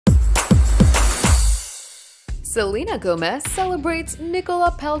Selena Gomez celebrates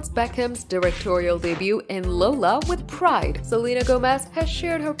Nicola Peltz Beckham's directorial debut in Lola with pride. Selena Gomez has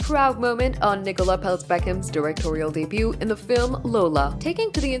shared her proud moment on Nicola Peltz Beckham's directorial debut in the film Lola. Taking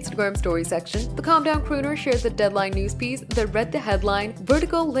to the Instagram story section, the Calm Down crooner shared the Deadline news piece that read the headline,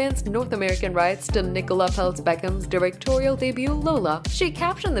 "Vertigo lands North American rights to Nicola Peltz Beckham's directorial debut Lola." She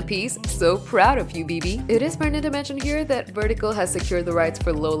captioned the piece, "So proud of you, BB." It is pertinent to mention here that Vertigo has secured the rights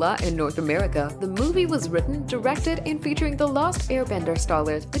for Lola in North America. The movie was written, directed, and featuring the Lost Airbender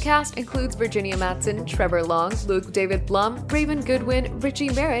starlet. The cast includes Virginia Madsen, Trevor Long, Luke David Blum, Raven Goodwin, Richie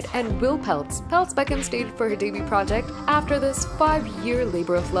Merritt, and Will Peltz. Peltz Beckham stated for her debut project, "After this 5-year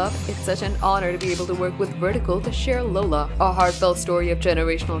labor of love, it's such an honor to be able to work with Vertigo to share Lola, a heartfelt story of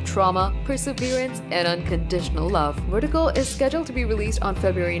generational trauma, perseverance, and unconditional love." Vertigo is scheduled to be released on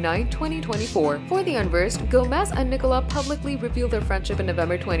February 9, 2024. For the unversed, Gomez and Nicola publicly revealed their friendship in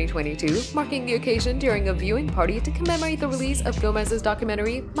November 2022, marking the occasion during a viewing party to commemorate the release of Gomez's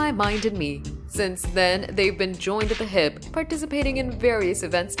documentary, My Mind and Me. Since then, they've been joined at the hip, participating in various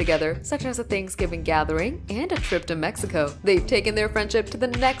events together, such as a Thanksgiving gathering and a trip to Mexico. They've taken their friendship to the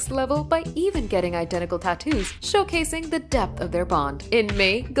next level by even getting identical tattoos, showcasing the depth of their bond. In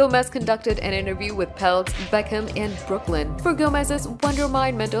May, Gomez conducted an interview with Peltz, Beckham, and Brooklyn for Gomez's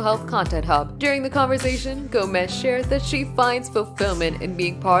Wondermind Mental Health Content Hub. During the conversation, Gomez shared that she finds fulfillment in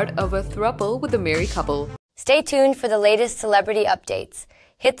being part of a throuple with a married couple. Stay tuned for the latest celebrity updates.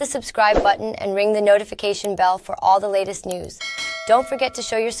 Hit the subscribe button and ring the notification bell for all the latest news. Don't forget to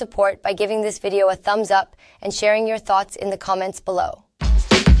show your support by giving this video a thumbs up and sharing your thoughts in the comments below.